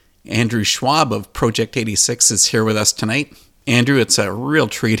Andrew Schwab of Project 86 is here with us tonight. Andrew, it's a real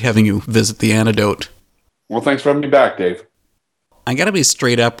treat having you visit The Antidote. Well, thanks for having me back, Dave. I got to be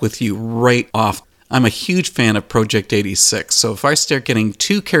straight up with you right off. I'm a huge fan of Project 86, so if I start getting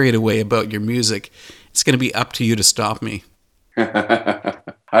too carried away about your music, it's going to be up to you to stop me.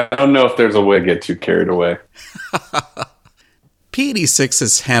 I don't know if there's a way to get too carried away. P86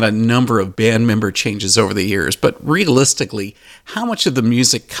 has had a number of band member changes over the years, but realistically, how much of the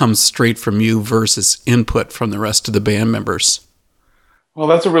music comes straight from you versus input from the rest of the band members? Well,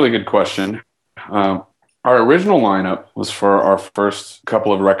 that's a really good question. Our original lineup was for our first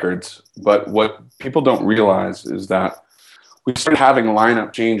couple of records, but what people don't realize is that we started having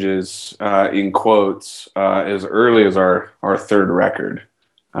lineup changes, in quotes, as early as our third record.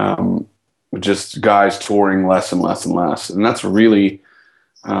 Just guys touring less and less and less. And that's really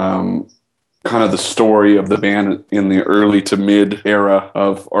kind of the story of the band in the early to mid era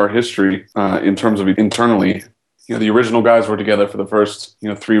of our history in terms of internally. You know, the original guys were together for the first,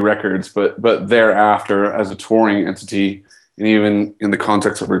 3 records, but thereafter, as a touring entity, and even in the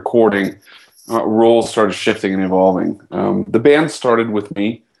context of recording, roles started shifting and evolving. The band started with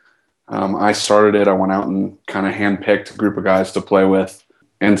me. I started it. I went out and kind of handpicked a group of guys to play with.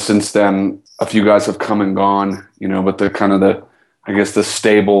 And since then, a few guys have come and gone, but the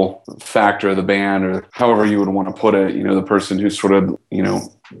stable factor of the band, or however you would want to put it, the person who's sort of,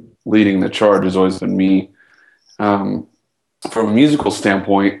 leading the charge has always been me. From a musical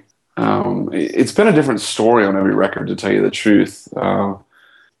standpoint, it's been a different story on every record, to tell you the truth.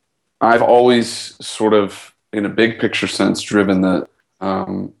 I've always sort of, in a big picture sense, driven the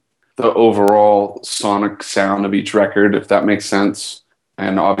overall sonic sound of each record, if that makes sense.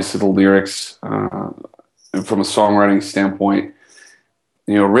 And obviously the lyrics, and from a songwriting standpoint,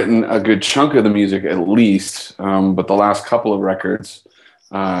 written a good chunk of the music at least, but the last couple of records,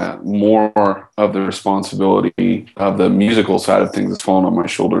 more of the responsibility of the musical side of things has fallen on my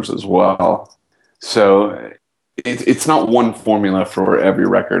shoulders as well. So it's not one formula for every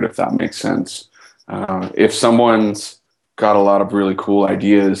record, if that makes sense. If someone's got a lot of really cool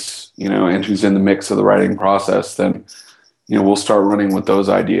ideas, and who's in the mix of the writing process, then we'll start running with those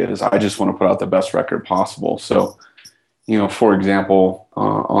ideas. I just want to put out the best record possible. So, for example,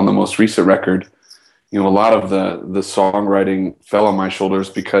 on the most recent record, a lot of the songwriting fell on my shoulders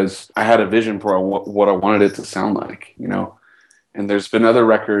because I had a vision for what I wanted it to sound like, And there's been other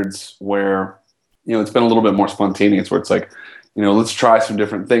records where, it's been a little bit more spontaneous, where it's like, let's try some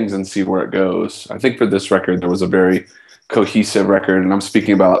different things and see where it goes. I think for this record, there was a very cohesive record, and I'm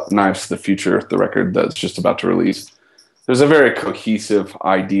speaking about Knives to the Future, the record that's just about to release. There's a very cohesive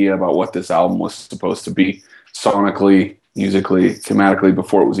idea about what this album was supposed to be, sonically, musically, thematically,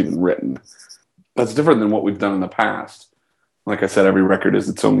 before it was even written. That's different than what we've done in the past. Like I said, every record is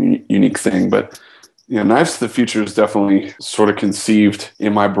its own unique thing, but Knives to the Future is definitely sort of conceived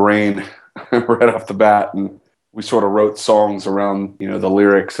in my brain right off the bat, and we sort of wrote songs around, the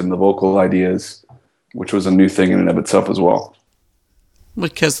lyrics and the vocal ideas, which was a new thing in and of itself as well.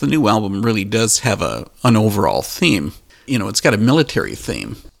 Because the new album really does have an overall theme. It's got a military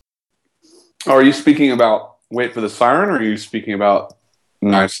theme. Oh, are you speaking about Wait for the Siren, or are you speaking about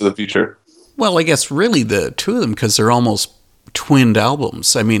Knives to the Future? Well, I guess really the two of them, because they're almost twinned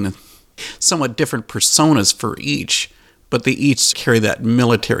albums. I mean, somewhat different personas for each, but they each carry that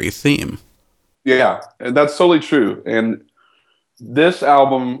military theme. Yeah, that's totally true. And this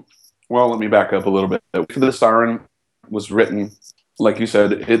album, well, let me back up a little bit. Wait for the Siren was written, like you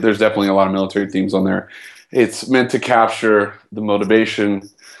said, there's definitely a lot of military themes on there. It's meant to capture the motivation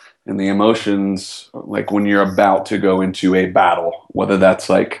and the emotions, like when you're about to go into a battle, whether that's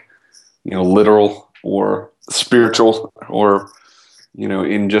like, literal or spiritual, or,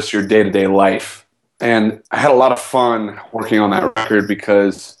 in just your day-to-day life. And I had a lot of fun working on that record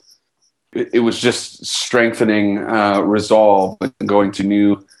because it was just strengthening resolve and going to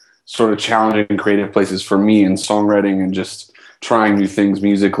new sort of challenging and creative places for me in songwriting and just trying new things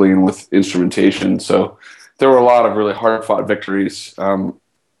musically and with instrumentation. So there were a lot of really hard-fought victories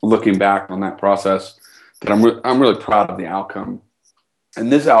looking back on that process that I'm really proud of the outcome.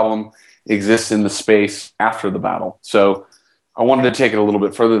 And this album exists in the space after the battle. So I wanted to take it a little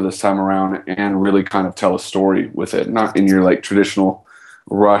bit further this time around and really kind of tell a story with it, not in your like traditional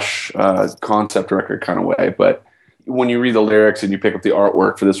Rush concept record kind of way, but when you read the lyrics and you pick up the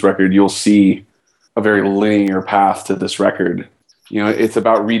artwork for this record, you'll see a very linear path to this record. It's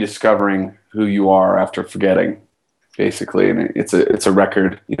about rediscovering who you are after forgetting, basically. And it's a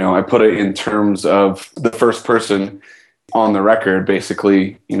record, I put it in terms of the first person on the record.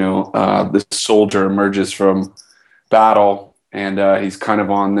 Basically, this soldier emerges from battle and he's kind of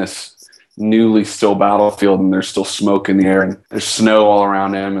on this newly still battlefield, and there's still smoke in the air, and there's snow all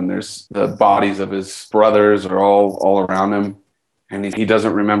around him, and there's the bodies of his brothers are all around him, and he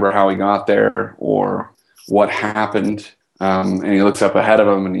doesn't remember how he got there or what happened. And he looks up ahead of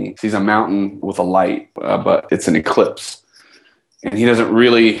him and he sees a mountain with a light, but it's an eclipse. And he doesn't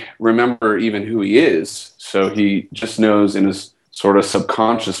really remember even who he is. So he just knows in his sort of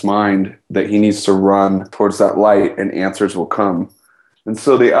subconscious mind that he needs to run towards that light and answers will come. And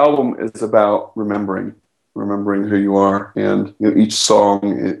so the album is about remembering who you are. And each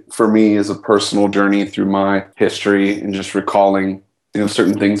song, for me, is a personal journey through my history and just recalling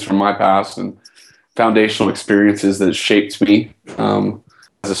certain things from my past and foundational experiences that shaped me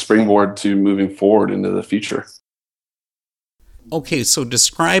as a springboard to moving forward into the future. Okay, so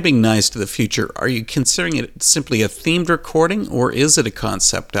describing Knives to the Future, are you considering it simply a themed recording, or is it a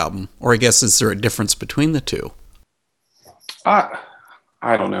concept album? Or I guess, is there a difference between the two? I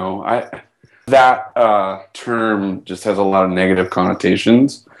don't know. That term just has a lot of negative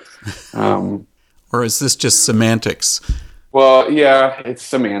connotations. Or is this just semantics? Well, yeah, it's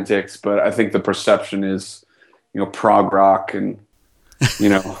semantics, but I think the perception is, prog rock and,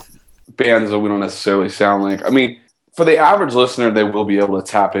 bands that we don't necessarily sound like. I mean, for the average listener, they will be able to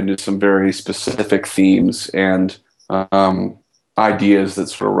tap into some very specific themes and ideas that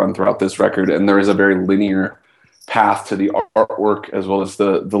sort of run throughout this record. And there is a very linear path to the artwork as well as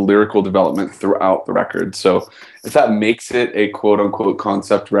the lyrical development throughout the record. So if that makes it a quote unquote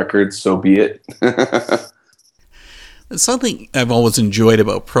concept record, so be it. Something I've always enjoyed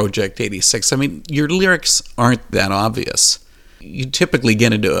about Project 86, I mean, your lyrics aren't that obvious. You typically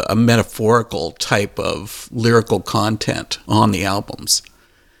get into a metaphorical type of lyrical content on the albums.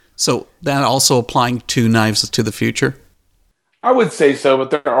 So that also applying to Knives to the Future? I would say so, but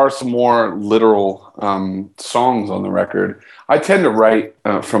there are some more literal songs on the record. I tend to write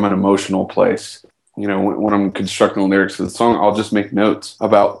from an emotional place. When I'm constructing the lyrics of the song, I'll just make notes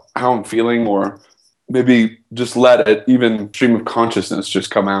about how I'm feeling, or maybe just let it, even stream of consciousness,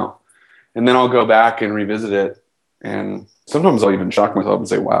 just come out. And then I'll go back and revisit it. And sometimes I'll even shock myself and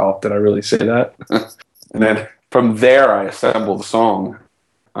say, wow, did I really say that? And then from there, I assemble the song,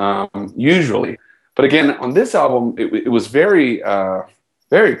 usually. But again, on this album, it was very,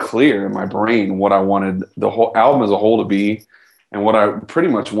 very clear in my brain what I wanted the whole album as a whole to be, and what I pretty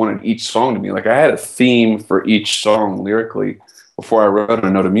much wanted each song to be. Like, I had a theme for each song lyrically before I wrote a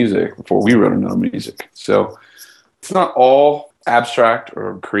note of music, before we wrote a note of music. So it's not all abstract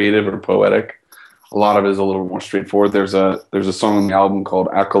or creative or poetic. A lot of it is a little more straightforward. There's a song on the album called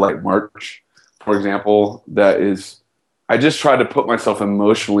Acolyte March, for example, that is, I just tried to put myself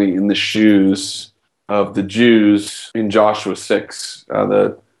emotionally in the shoes of the Jews in Joshua 6,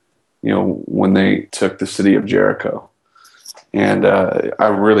 when they took the city of Jericho. And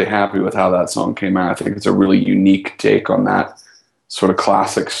I'm really happy with how that song came out. I think it's a really unique take on that sort of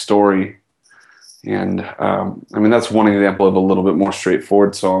classic story. And that's one example of a little bit more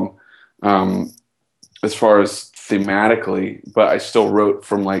straightforward song as far as thematically, but I still wrote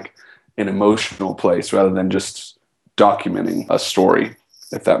from like an emotional place rather than just documenting a story,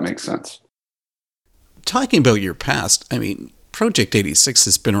 if that makes sense. Talking about your past, I mean, Project 86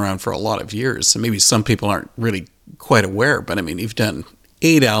 has been around for a lot of years, and maybe some people aren't really quite aware, but I mean, you've done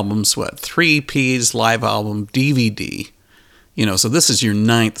 8 albums, 3 EPs, live album, DVD, so this is your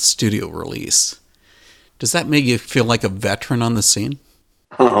 9th studio release. Does that make you feel like a veteran on the scene?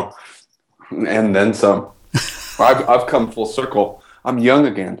 Oh, and then some. I've come full circle. I'm young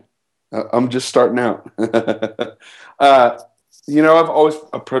again. I'm just starting out. I've always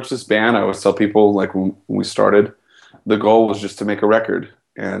approached this band. I always tell people, like, when we started, the goal was just to make a record.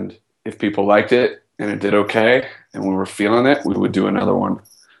 And if people liked it and it did okay and we were feeling it, we would do another one.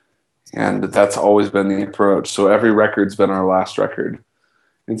 And that's always been the approach. So every record's been our last record.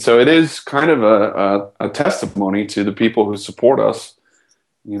 And so it is kind of a testimony to the people who support us,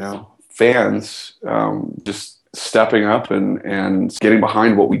 fans, just stepping up and getting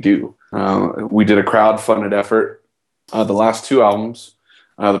behind what we do. We did a crowd-funded effort. The last 2 albums,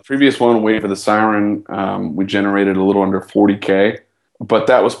 the previous one, Wait for the Siren, we generated a little under $40K, but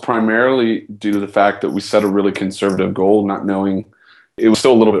that was primarily due to the fact that we set a really conservative goal, not knowing it was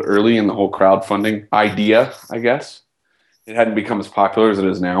still a little bit early in the whole crowdfunding idea, I guess. It hadn't become as popular as it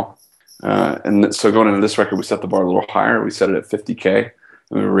is now. And so going into this record, we set the bar a little higher. We set it at $50K,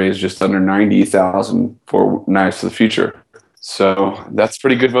 and we raised just under $90,000 for Knives to the Future. So that's a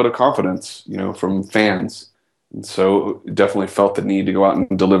pretty good vote of confidence, from fans. And so definitely felt the need to go out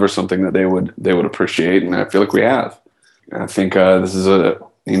and deliver something that they would appreciate, and I feel like we have. I think this is a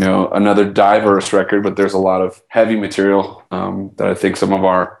another diverse record, but there's a lot of heavy material that I think some of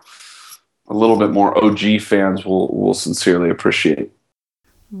our a little bit more OG fans will sincerely appreciate.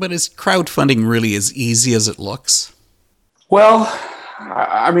 But is crowdfunding really as easy as it looks? Well,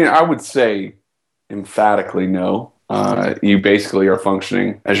 I mean, I would say emphatically no. You basically are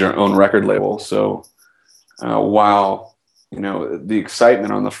functioning as your own record label. So while the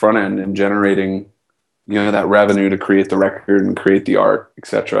excitement on the front end and generating that revenue to create the record and create the art,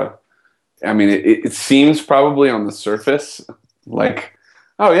 etc. I mean, it seems probably on the surface like,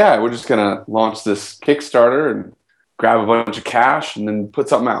 oh yeah, we're just gonna launch this Kickstarter and grab a bunch of cash and then put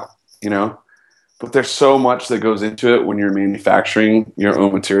something out, But there's so much that goes into it when you're manufacturing your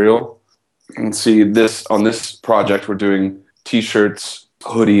own material. And see, on this project, we're doing T-shirts,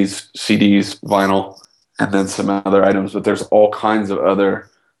 hoodies, CDs, vinyl, and then some other items. But there's all kinds of other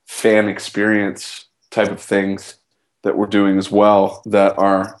fan experience type of things that we're doing as well that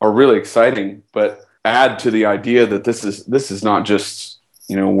are really exciting, but add to the idea that this is not just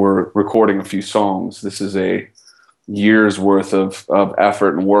we're recording a few songs. This is a years worth of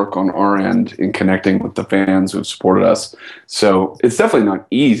effort and work on our end in connecting with the fans who've supported us. So it's definitely not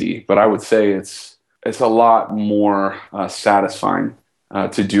easy, but I would say it's a lot more satisfying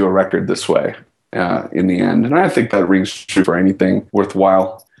to do a record this way in the end. And I think that rings true for anything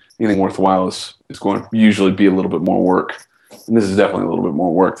worthwhile. Anything worthwhile is going to usually be a little bit more work. And this is definitely a little bit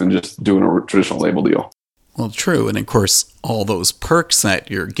more work than just doing a traditional label deal. Well, true. And of course, all those perks that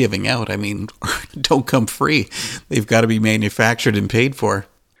you're giving out, I mean, don't come free. They've got to be manufactured and paid for.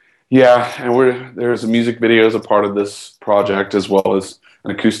 Yeah. And there's a music video as a part of this project, as well as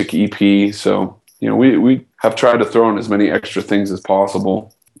an acoustic EP. So, we have tried to throw in as many extra things as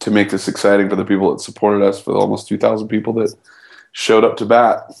possible to make this exciting for the people that supported us, for the almost 2,000 people that showed up to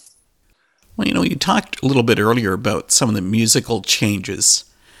bat. Well, you talked a little bit earlier about some of the musical changes.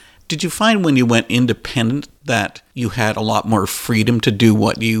 Did you find when you went independent that you had a lot more freedom to do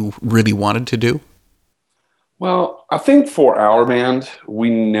what you really wanted to do? Well, I think for our band, we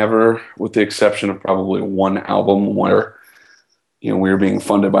never, with the exception of probably one album where, we were being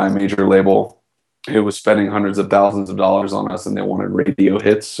funded by a major label who was spending hundreds of thousands of dollars on us and they wanted radio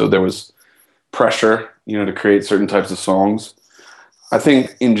hits. So there was pressure, to create certain types of songs. I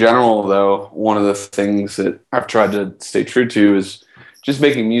think in general, though, one of the things that I've tried to stay true to is just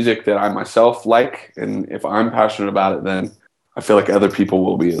making music that I myself like. And if I'm passionate about it, then I feel like other people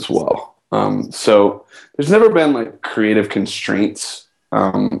will be as well. So there's never been like creative constraints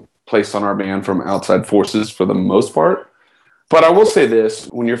placed on our band from outside forces for the most part. But I will say this,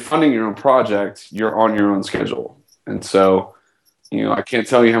 when you're funding your own project, you're on your own schedule. And so, I can't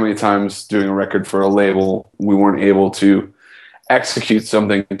tell you how many times doing a record for a label, we weren't able to execute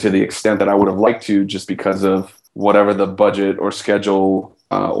something to the extent that I would have liked to, just because of whatever the budget or schedule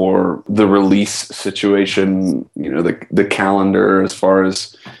or the release situation, the calendar as far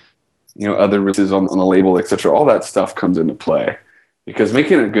as, other releases on the label, etc. All that stuff comes into play because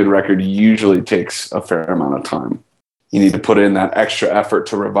making a good record usually takes a fair amount of time. You need to put in that extra effort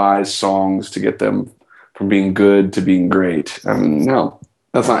to revise songs to get them from being good to being great. I mean, no,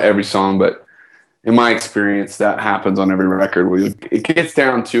 that's not every song, but in my experience, that happens on every record where it gets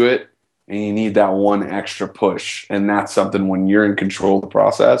down to it and you need that one extra push. And that's something when you're in control of the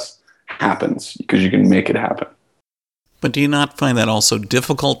process happens because you can make it happen. But do you not find that also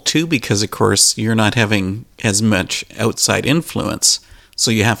difficult too? Because, of course, you're not having as much outside influence. So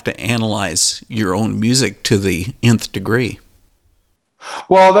you have to analyze your own music to the nth degree.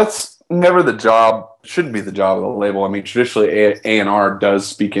 Well, that's never the job, shouldn't be the job of the label. I mean, traditionally A&R does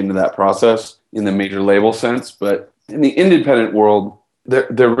speak into that process in the major label sense, but in the independent world,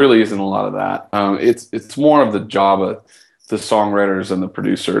 there really isn't a lot of that. It's more of the job of the songwriters and the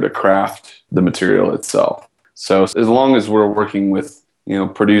producer to craft the material itself. So as long as we're working with,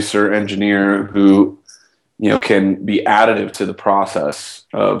 producer, engineer who, can be additive to the process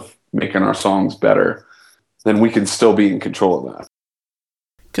of making our songs better, then we can still be in control of that.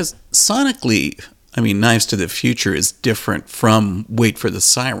 Because sonically, Knives to the Future is different from Wait for the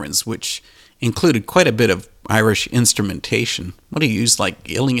Sirens, which included quite a bit of Irish instrumentation. What do you use, like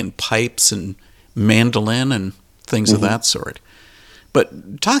Illian pipes and mandolin and things of that sort?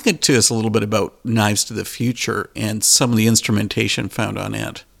 But talking to us a little bit about Knives to the Future and some of the instrumentation found on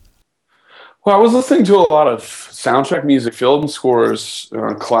it. Well, I was listening to a lot of soundtrack music, film scores,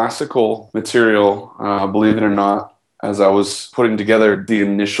 classical material, believe it or not, as I was putting together the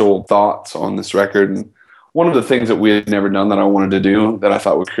initial thoughts on this record. And one of the things that we had never done that I wanted to do that I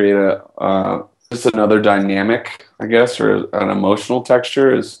thought would create just another dynamic, I guess, or an emotional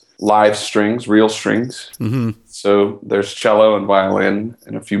texture is live strings, real strings. Mm-hmm. So there's cello and violin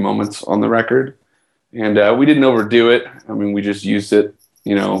in a few moments on the record. And we didn't overdo it. I mean, we just used it,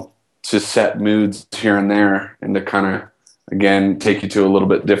 to set moods here and there and to kind of, again, take you to a little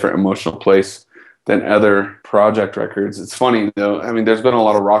bit different emotional place than other project records. It's funny, though. I mean, there's been a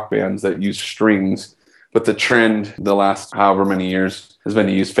lot of rock bands that use strings, but the trend the last however many years has been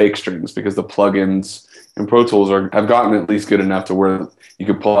to use fake strings because the plugins and Pro Tools have gotten at least good enough to where you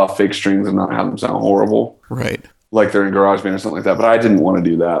could pull off fake strings and not have them sound horrible. Right. Like they're in GarageBand or something like that. But I didn't want to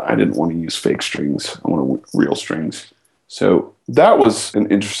do that. I didn't want to use fake strings. I wanted real strings. So that was an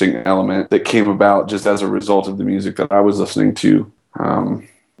interesting element that came about just as a result of the music that I was listening to,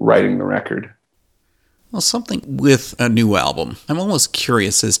 writing the record. Well, something with a new album. I'm almost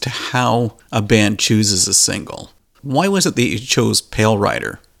curious as to how a band chooses a single. Why was it that you chose Pale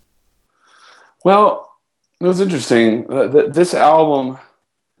Rider? Well, it was interesting. This album,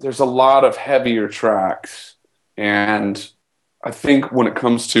 there's a lot of heavier tracks. And I think when it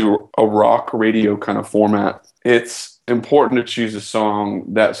comes to a rock radio kind of format, it's important to choose a song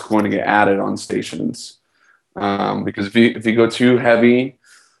that's going to get added on stations. Because if you go too heavy,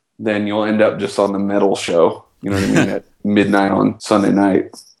 then you'll end up just on the metal show, you know what I mean, at midnight on Sunday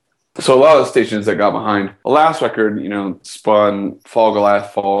night. So a lot of the stations that got behind the last record, spun Fall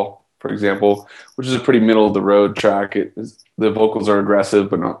Goliath Fall, for example, which is a pretty middle of the road track. The vocals are aggressive,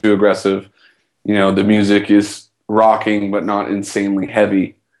 but not too aggressive. The music is rocking, but not insanely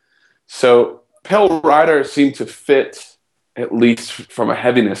heavy. So Pale Rider seemed to fit, at least from a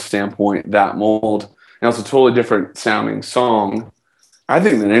heaviness standpoint, that mold. And it's a totally different sounding song, I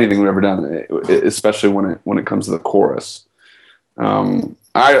think, than anything we've ever done, especially when it comes to the chorus.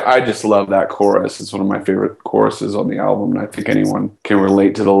 I just love that chorus. It's one of my favorite choruses on the album, and I think anyone can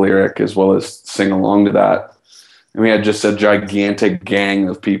relate to the lyric as well as sing along to that. And we had just a gigantic gang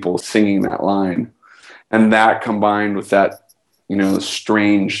of people singing that line. And that combined with that,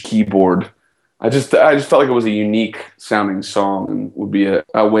 strange keyboard, I just felt like it was a unique sounding song and would be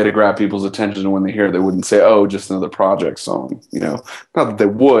a way to grab people's attention. And when they hear it, they wouldn't say, "Oh, just another project song." Not that they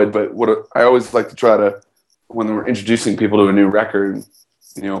would, but what I always like to try to, when we're introducing people to a new record,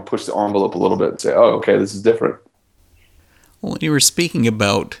 push the envelope a little bit and say, "Oh, okay, this is different." Well, you were speaking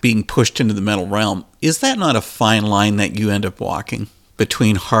about being pushed into the metal realm. Is that not a fine line that you end up walking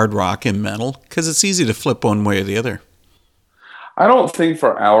between hard rock and metal? Because it's easy to flip one way or the other. I don't think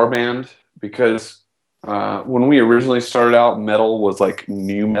for our band, because when we originally started out, metal was like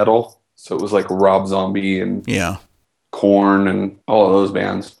new metal. So it was like Rob Zombie and Korn and all of those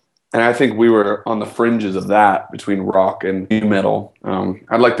bands. And I think we were on the fringes of that between rock and new metal.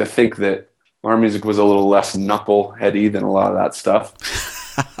 I'd like to think that our music was a little less knuckleheady than a lot of that stuff,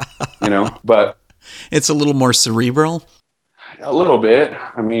 but it's a little more cerebral. A little bit.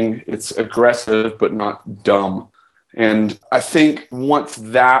 I mean, it's aggressive, but not dumb. And I think once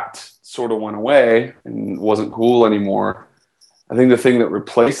that sort of went away and wasn't cool anymore, I think the thing that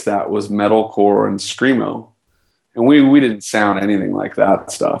replaced that was metalcore and screamo. And we didn't sound anything like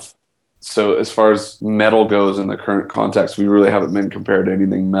that stuff. So as far as metal goes in the current context, we really haven't been compared to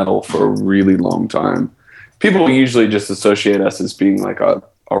anything metal for a really long time. People usually just associate us as being like a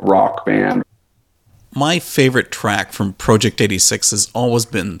rock band. My favorite track from Project 86 has always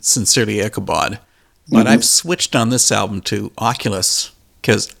been Sincerely Ichabod, but I've switched on this album to Oculus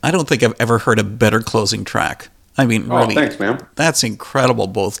because I don't think I've ever heard a better closing track. I mean, really, thanks, man. That's incredible,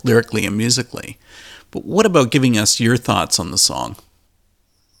 both lyrically and musically. But what about giving us your thoughts on the song?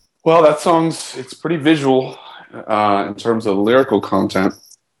 Well, that it's pretty visual in terms of lyrical content.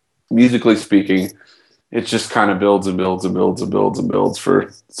 Musically speaking, it just kind of builds and builds and builds and builds and builds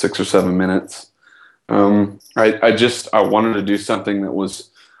for 6 or 7 minutes. I wanted to do something that was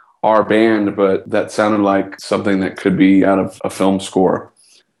our band, but that sounded like something that could be out of a film score.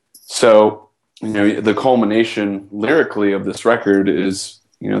 So, the culmination lyrically of this record is,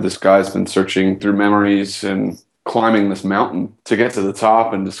 this guy's been searching through memories and climbing this mountain to get to the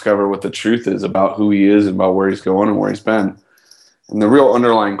top and discover what the truth is about who he is and about where he's going and where he's been. And the real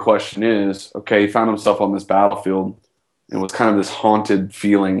underlying question is, okay, he found himself on this battlefield. It was kind of this haunted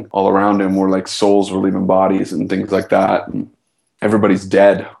feeling all around him where like souls were leaving bodies and things like that. And everybody's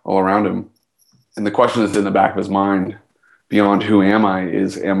dead all around him. And the question that's in the back of his mind beyond who am I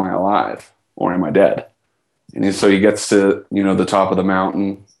is, am I alive or am I dead? And so he gets to, the top of the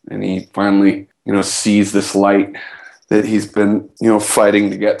mountain and he finally, sees this light that he's been, fighting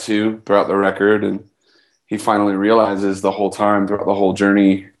to get to throughout the record. And he finally realizes the whole time throughout the whole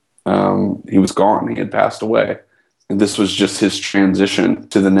journey, he was gone. He had passed away. And this was just his transition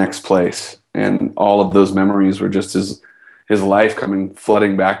to the next place. And all of those memories were just his his life coming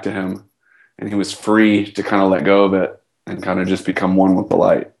flooding back to him, and he was free to kind of let go of it and kind of just become one with the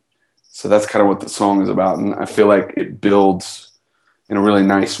light. So that's kind of what the song is about, and I feel like it builds in a really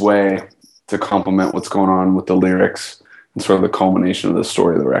nice way to complement what's going on with the lyrics and sort of the culmination of the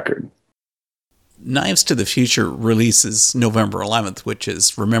story of the record. Knives to the Future releases November 11th, which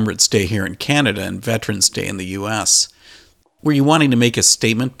is Remembrance Day here in Canada and Veterans Day in the US. Were you wanting to make a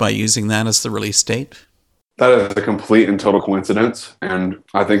statement by using that as the release date? That is a complete and total coincidence, and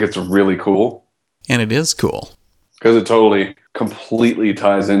I think it's really cool. And it is cool. Because it totally, completely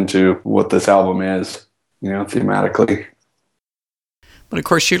ties into what this album is, thematically. But of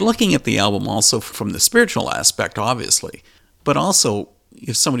course, you're looking at the album also from the spiritual aspect, obviously, but also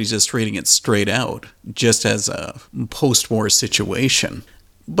if somebody's just reading it straight out, just as a post-war situation.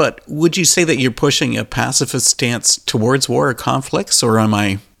 But would you say that you're pushing a pacifist stance towards war or conflicts, or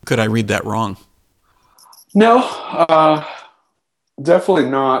could I read that wrong? No, definitely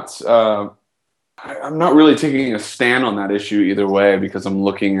not. I'm not really taking a stand on that issue either way, because I'm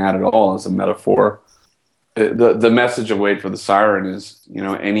looking at it all as a metaphor. The message of Wait for the Siren is,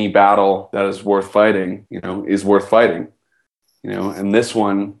 any battle that is worth fighting, is worth fighting. And this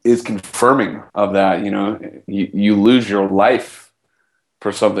one is confirming of that. You lose your life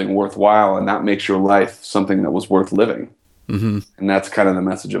for something worthwhile, and that makes your life something that was worth living. Mm-hmm. And that's kind of the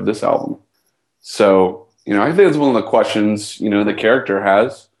message of this album. So, I think it's one of the questions, the character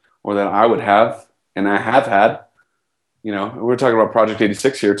has, or that I would have, and I have had. We're talking about Project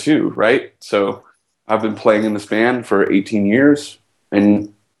 86 here too, right? So I've been playing in this band for 18 years,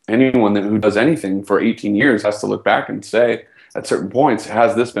 and anyone who does anything for 18 years has to look back and say, at certain points,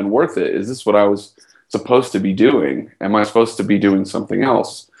 has this been worth it? Is this what I was supposed to be doing? Am I supposed to be doing something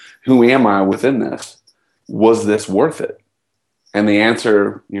else? Who am I within this? Was this worth it? And the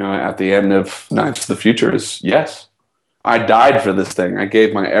answer, at the end of Knives to the Future is yes. I died for this thing. I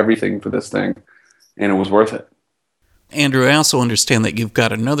gave my everything for this thing, and it was worth it. Andrew, I also understand that you've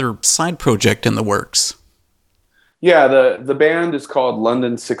got another side project in the works. Yeah, the band is called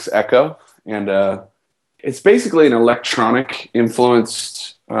London 6 Echo, and it's basically an electronic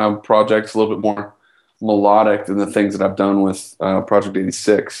influenced project. It's a little bit more melodic than the things that I've done with Project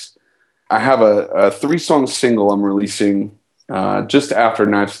 86. I have a 3-song single I'm releasing just after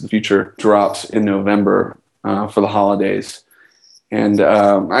Knives to the Future drops in November for the holidays. And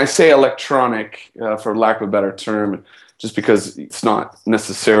I say electronic for lack of a better term, just because it's not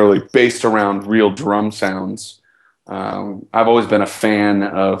necessarily based around real drum sounds. I've always been a fan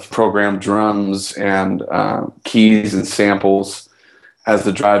of programmed drums and keys and samples as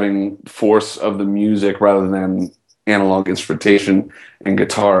the driving force of the music rather than analog instrumentation and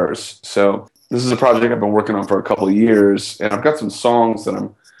guitars. So this is a project I've been working on for a couple of years, and I've got some songs that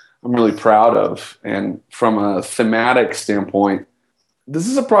I'm really proud of. And from a thematic standpoint, this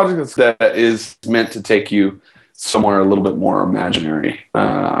is a project that is meant to take you somewhere a little bit more imaginary.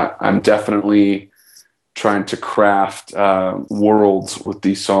 I'm definitely trying to craft worlds with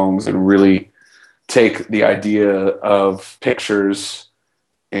these songs and really take the idea of pictures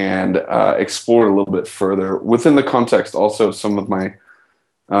and explore it a little bit further within the context also of some of my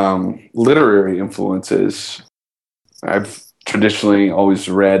literary influences. I've traditionally always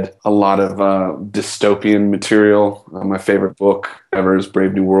read a lot of dystopian material. My favorite book ever is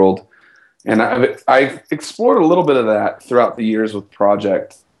Brave New World. And I've explored a little bit of that throughout the years with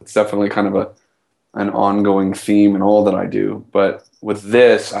Project. It's definitely kind of an ongoing theme in all that I do. But with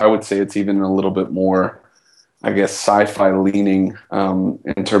this, I would say it's even a little bit more, I guess, sci-fi leaning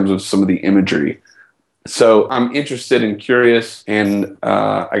in terms of some of the imagery. So I'm interested and curious and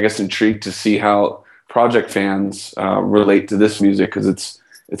I guess intrigued to see how Project fans relate to this music, because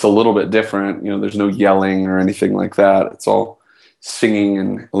it's a little bit different. There's no yelling or anything like that. It's all singing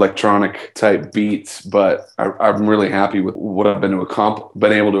and electronic type beats, but I'm really happy with what I've been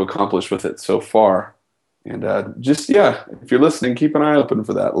able to accomplish with it so far. And if you're listening, keep an eye open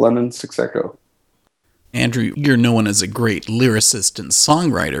for that. London 6 Echo. Andrew, you're known as a great lyricist and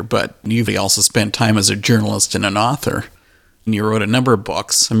songwriter, but you've also spent time as a journalist and an author. And you wrote a number of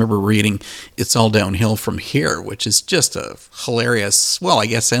books. I remember reading It's All Downhill From Here, which is just a hilarious,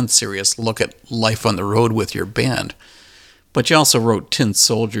 and serious look at life on the road with your band. But you also wrote Tin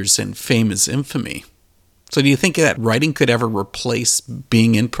Soldiers and Fame is Infamy. So do you think that writing could ever replace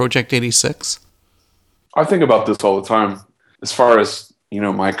being in Project 86? I think about this all the time. As far as,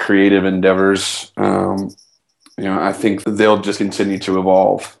 my creative endeavors, I think they'll just continue to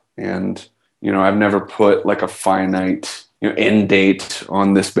evolve. And, I've never put like a finite, end date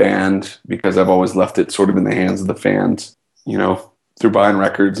on this band, because I've always left it sort of in the hands of the fans, through buying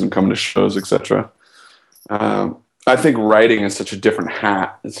records and coming to shows, etc. I think writing is such a different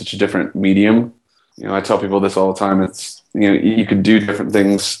hat. It's such a different medium. I tell people this all the time. It's, you can do different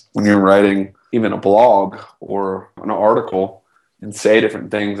things when you're writing even a blog or an article and say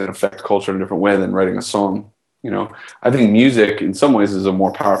different things that affect culture in a different way than writing a song. I think music in some ways is a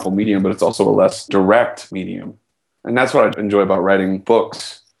more powerful medium, but it's also a less direct medium. And that's what I enjoy about writing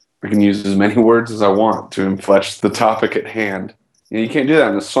books. I can use as many words as I want to flesh the topic at hand. You can't do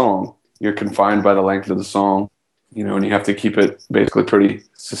that in a song. You're confined by the length of the song, and you have to keep it basically pretty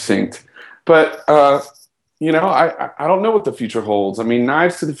succinct. But, I don't know what the future holds. I mean,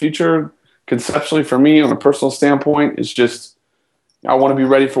 Knives to the Future, conceptually for me, on a personal standpoint, is just, I want to be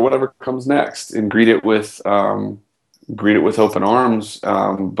ready for whatever comes next and greet it with open arms.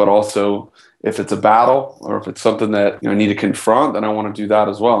 But also, if it's a battle or if it's something that I need to confront, then I want to do that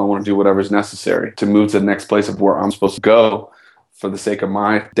as well. I want to do whatever's necessary to move to the next place of where I'm supposed to go for the sake of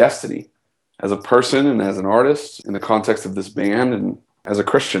my destiny as a person and as an artist in the context of this band and as a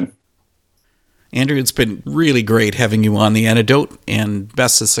Christian. Andrew, it's been really great having you on The Antidote, and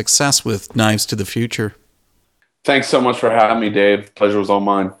best of success with Knives to the Future. Thanks so much for having me, Dave. Pleasure was all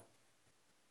mine.